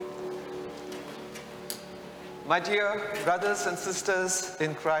My dear brothers and sisters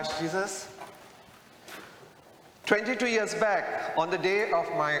in Christ Jesus, 22 years back, on the day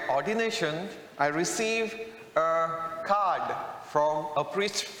of my ordination, I received a card from a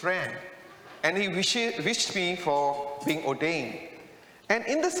priest friend, and he wished me for being ordained. And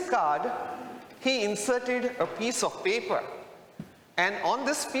in this card, he inserted a piece of paper. And on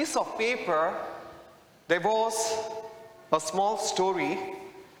this piece of paper, there was a small story,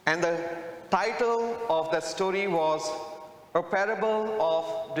 and the title of that story was A Parable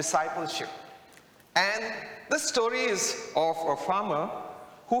of Discipleship. And this story is of a farmer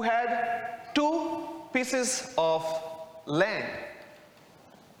who had two pieces of land.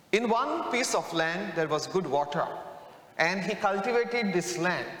 In one piece of land, there was good water, and he cultivated this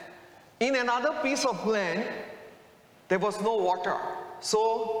land. In another piece of land, there was no water.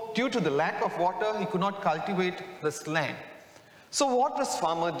 So, due to the lack of water, he could not cultivate this land. So what this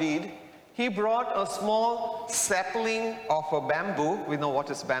farmer did, he brought a small sapling of a bamboo, we know what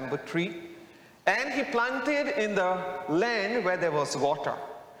is bamboo tree, and he planted in the land where there was water.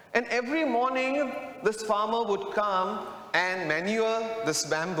 And every morning, this farmer would come and manure this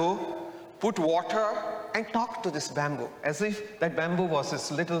bamboo, put water, and talk to this bamboo, as if that bamboo was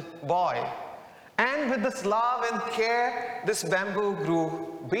his little boy. And with this love and care, this bamboo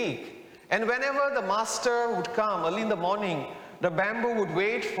grew big. And whenever the master would come early in the morning, the bamboo would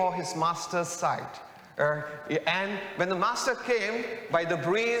wait for his master's sight. And when the master came, by the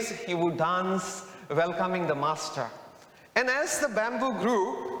breeze, he would dance, welcoming the master. And as the bamboo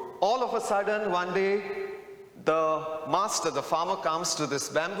grew, all of a sudden, one day, the master, the farmer, comes to this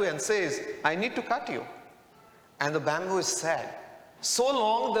bamboo and says, I need to cut you. And the bamboo is sad. So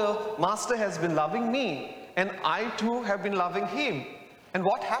long the master has been loving me, and I too have been loving him. And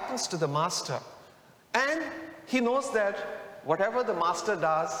what happens to the master? And he knows that whatever the master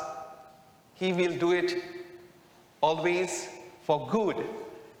does, he will do it always for good.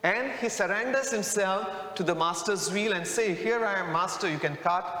 And he surrenders himself to the master's will and say, here I am, master, you can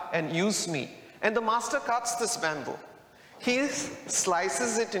cut and use me. And the master cuts this bamboo. He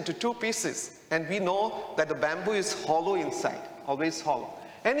slices it into two pieces, and we know that the bamboo is hollow inside, always hollow.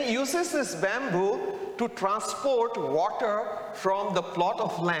 And he uses this bamboo to transport water from the plot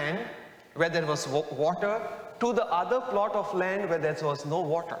of land where there was water to the other plot of land where there was no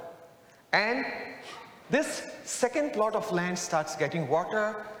water. And this second plot of land starts getting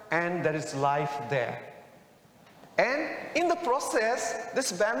water, and there is life there. And in the process,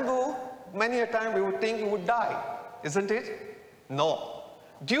 this bamboo, many a time we would think it would die, isn't it? No.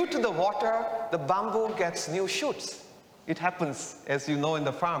 Due to the water, the bamboo gets new shoots. It happens, as you know, in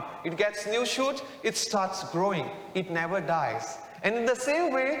the farm. It gets new shoots, it starts growing. It never dies. And in the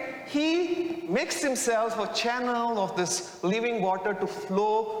same way, he makes himself a channel of this living water to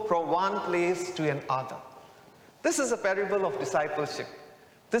flow from one place to another. This is a parable of discipleship.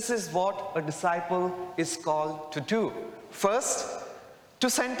 This is what a disciple is called to do. First, to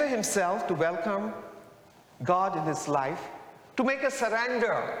center himself, to welcome God in his life, to make a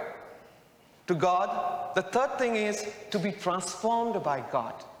surrender to God. The third thing is to be transformed by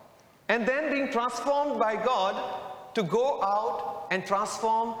God. And then being transformed by God, to go out and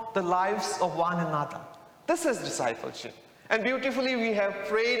transform the lives of one another. This is discipleship. And beautifully we have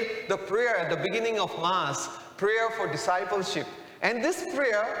prayed the prayer at the beginning of Mass, prayer for discipleship. And this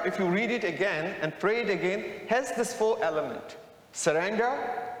prayer, if you read it again and pray it again, has this four elements. Surrender,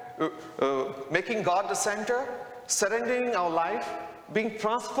 making God the center, surrendering our life, being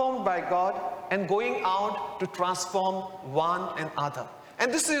transformed by God, and going out to transform one another.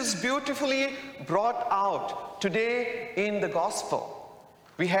 And this is beautifully brought out today in the gospel.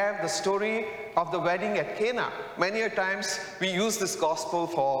 We have the story of the wedding at Cana. Many a times we use this gospel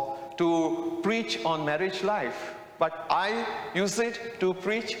to preach on marriage life, but I use it to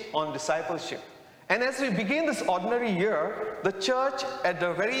preach on discipleship. And as we begin this ordinary year, the church at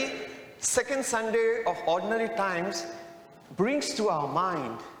the very second Sunday of ordinary times brings to our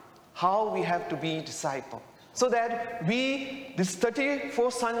mind how we have to be disciple. So that we, these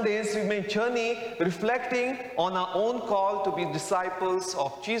 34 Sundays, we may journey reflecting on our own call to be disciples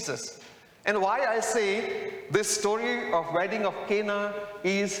of Jesus. And why I say this story of wedding of Cana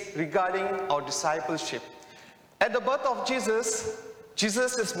is regarding our discipleship. At the birth of Jesus,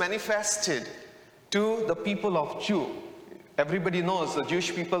 Jesus is manifested to the people of Jew. Everybody knows, the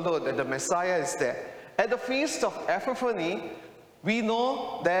Jewish people know that the Messiah is there. At the feast of Epiphany, we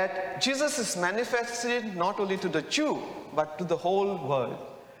know that Jesus is manifested not only to the Jew, but to the whole world.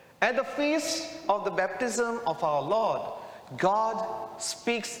 At the feast of the baptism of our Lord, God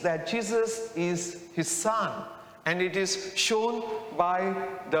speaks that Jesus is his son, And it is shown by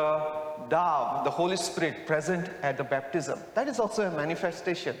the dove, the Holy Spirit present at the baptism. That is also a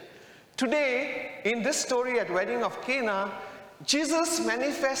manifestation. Today, in this story at wedding of Cana, Jesus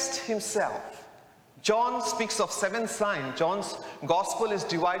manifests himself. John speaks of 7 signs. John's gospel is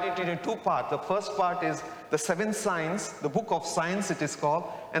divided into 2 parts. The first part is the 7 signs, the book of signs it is called,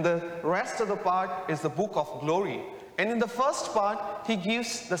 and the rest of the part is the book of glory. And in the first part, he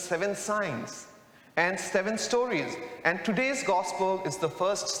gives the 7 signs and 7 stories. And today's gospel is the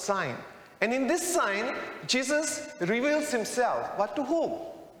first sign. And in this sign, Jesus reveals himself. But to whom?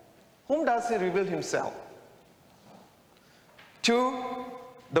 Whom does he reveal himself? To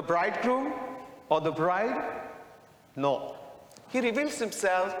the bridegroom or the bride? No. He reveals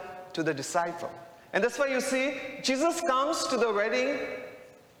himself to the disciple. And that's why you see, Jesus comes to the wedding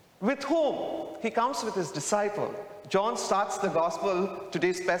with whom? He comes with his disciple. John starts the gospel,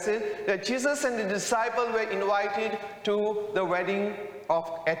 today's passage, that Jesus and the disciple were invited to the wedding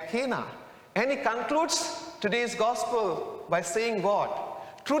at Cana. And he concludes today's gospel by saying what?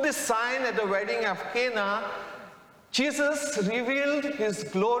 Through this sign at the wedding of Cana, Jesus revealed his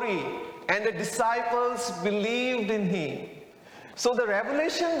glory and the disciples believed in him. So the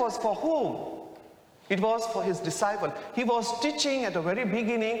revelation was for whom? It was for his disciple. He was teaching at the very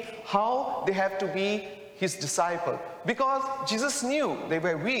beginning how they have to be his disciple. Because Jesus knew they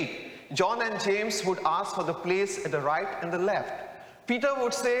were weak. John and James would ask for the place at the right and the left. Peter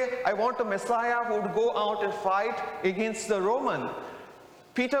would say, I want a Messiah who would go out and fight against the Roman.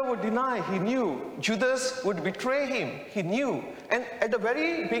 Peter would deny, he knew. Judas would betray him, he knew. And at the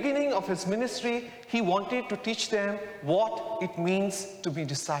very beginning of his ministry, he wanted to teach them what it means to be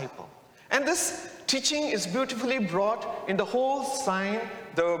disciple. And this teaching is beautifully brought in the whole sign,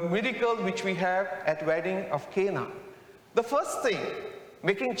 the miracle which we have at wedding of Cana. The first thing,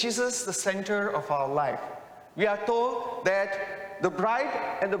 making Jesus the center of our life. We are told that the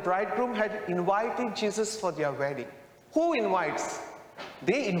bride and the bridegroom had invited Jesus for their wedding. Who invites?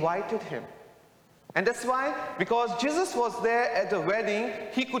 They invited him. And that's why, because Jesus was there at the wedding,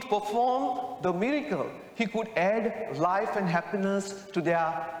 he could perform the miracle. He could add life and happiness to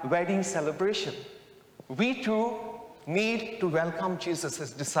their wedding celebration. We too need to welcome Jesus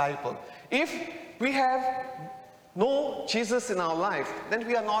as disciple. If we have no Jesus in our life, then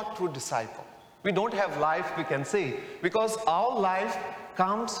we are not true disciple. We don't have life, we can say, because our life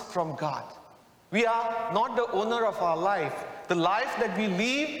comes from God. We are not the owner of our life. The life that we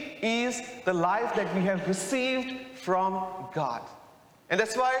live is the life that we have received from God. And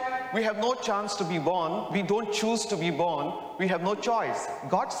that's why we have no chance to be born. We don't choose to be born. We have no choice.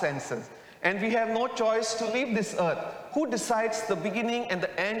 God sends us. And we have no choice to leave this earth. Who decides the beginning and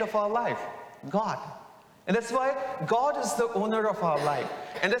the end of our life? God. And that's why God is the owner of our life.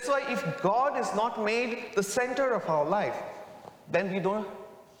 And that's why if God is not made the center of our life, then we don't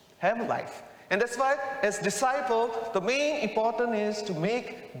have life. And that's why, as disciple, the main important is to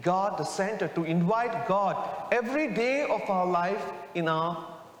make God the center, to invite God every day of our life in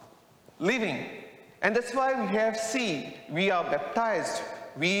our living. And that's why we have seed, we are baptized,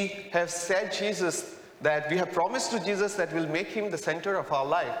 we have said Jesus, that we have promised to Jesus that we'll make him the center of our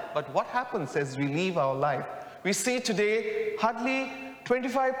life. But what happens as we live our life? We see today hardly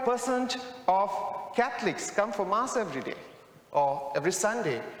 25% of Catholics come for Mass every day or every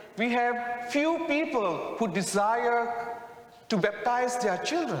Sunday. We have few people who desire to baptize their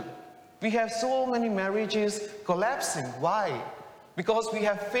children. We have so many marriages collapsing. Why? Because we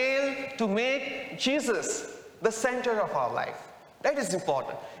have failed to make Jesus the center of our life. That is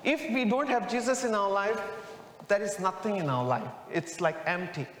important. If we don't have Jesus in our life, there is nothing in our life. It's like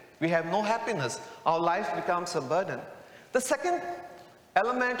empty. We have no happiness. Our life becomes a burden. The second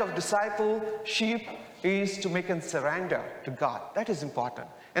element of discipleship is to make a surrender to God. That is important.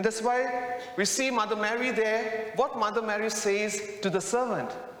 And that's why we see Mother Mary there. What Mother Mary says to the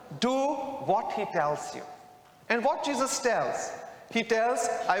servant, do what he tells you. And what Jesus tells? He tells,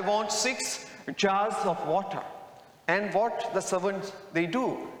 I want 6 jars of water. And what the servants, they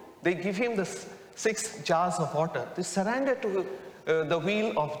do, they give him the 6 jars of water. They surrender to the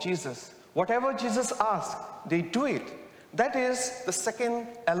will of Jesus. Whatever Jesus asks, they do it. That is the second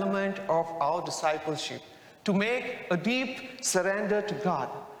element of our discipleship, to make a deep surrender to God.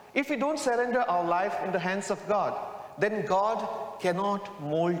 If we don't surrender our life in the hands of God, then God cannot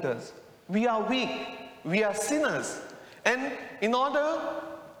mold us. We are weak, we are sinners. And in order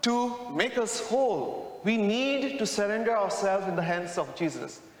to make us whole, we need to surrender ourselves in the hands of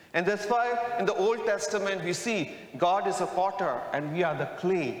Jesus. And that's why in the Old Testament we see God is a potter and we are the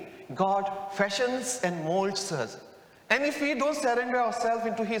clay. God fashions and molds us. And if we don't surrender ourselves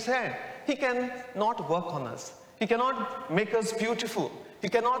into his hand, he cannot work on us. He cannot make us beautiful. He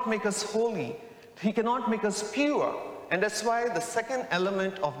cannot make us holy. He cannot make us pure. And that's why the second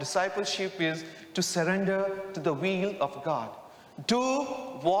element of discipleship is to surrender to the will of God. Do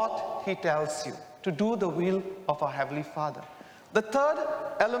what He tells you, to do the will of our Heavenly Father. The third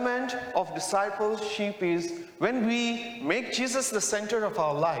element of discipleship is when we make Jesus the center of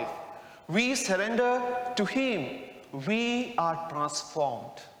our life, we surrender to Him, we are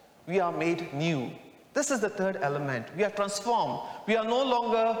transformed. We are made new. This is the third element. We are transformed. We are no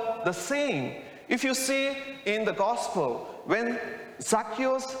longer the same. If you see in the gospel, when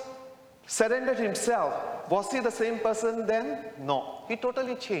Zacchaeus surrendered himself, was he the same person then? No. He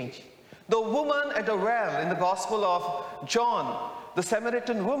totally changed. The woman at the well in the Gospel of John, the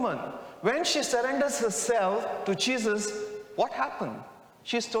Samaritan woman, when she surrenders herself to Jesus, what happened?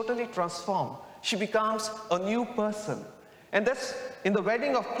 She is totally transformed. She becomes a new person. And that's in the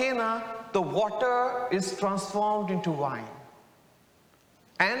wedding of Cana, the water is transformed into wine.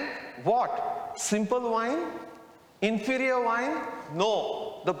 And what? Simple wine? Inferior wine?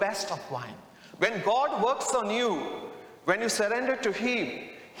 No, the best of wine. When God works on you, when you surrender to Him,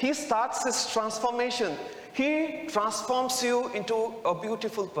 He starts His transformation. He transforms you into a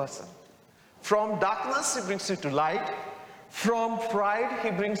beautiful person. From darkness, He brings you to light. From pride,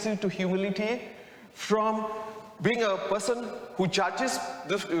 He brings you to humility. From being a person who judges,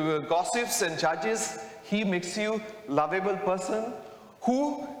 gossips and judges, He makes you a lovable person.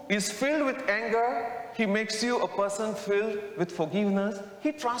 Who is filled with anger, He makes you a person filled with forgiveness.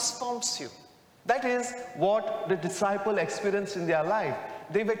 He transforms you. That is what the disciple experienced in their life.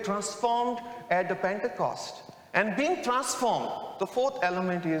 They were transformed at the Pentecost. And being transformed, the fourth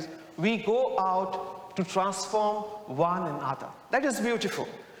element is we go out to transform one another. That is beautiful.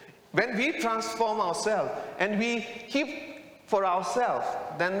 When we transform ourselves and we keep for ourselves,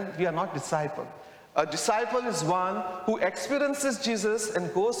 then we are not disciple. A disciple is one who experiences Jesus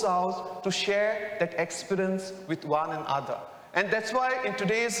and goes out to share that experience with one another. And that's why in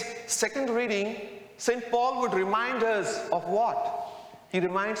today's second reading, St. Paul would remind us of what? He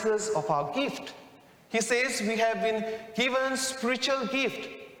reminds us of our gift. He says we have been given spiritual gift.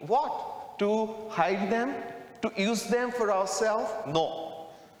 What? To hide them? To use them for ourselves? No.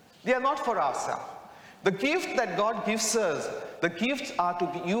 They are not for ourselves. The gift that God gives us, the gifts are to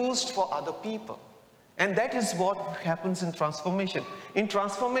be used for other people. And that is what happens in transformation. In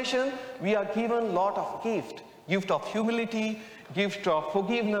transformation, we are given a lot of gift. Gift of humility, gift of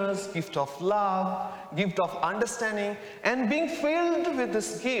forgiveness, gift of love, gift of understanding. And being filled with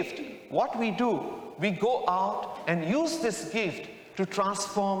this gift, what we do, we go out and use this gift to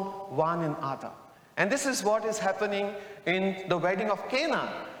transform one another. And this is what is happening in the wedding of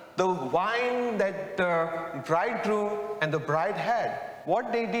Cana. The wine that the bridegroom and the bride had,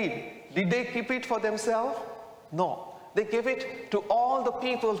 what they did they keep it for themselves? No. They gave it to all the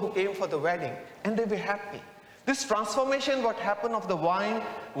people who came for the wedding, and they were happy. This transformation, what happened of the wine,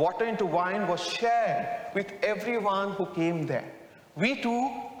 water into wine, was shared with everyone who came there. We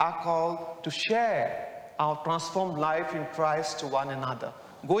too are called to share our transformed life in Christ to one another,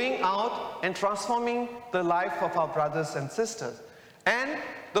 going out and transforming the life of our brothers and sisters. And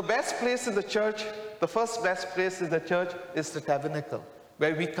the best place in the church, the first best place in the church is the tabernacle,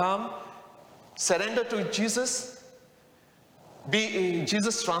 where we come, surrender to Jesus,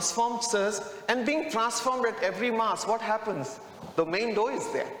 Jesus transforms us, and being transformed at every Mass, what happens? The main door is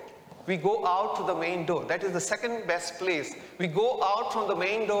there. We go out to the main door. That is the second best place. We go out from the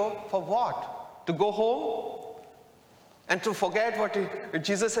main door for what? To go home? And to forget what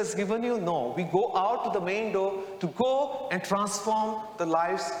Jesus has given you? No. We go out to the main door to go and transform the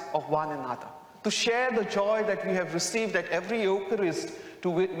lives of one another. To share the joy that we have received at every Eucharist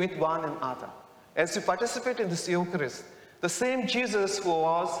with one another. As we participate in this Eucharist, the same Jesus who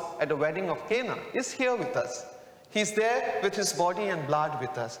was at the wedding of Cana is here with us. He's there with His body and blood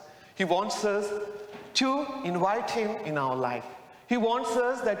with us. He wants us to invite Him in our life. He wants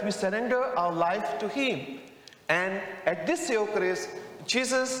us that we surrender our life to Him. And at this Eucharist,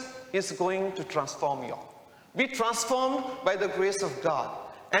 Jesus is going to transform you. Be transformed by the grace of God.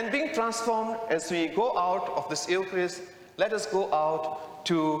 And being transformed as we go out of this Eucharist, let us go out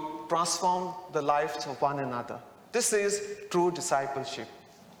to transform the lives of one another. This is true discipleship.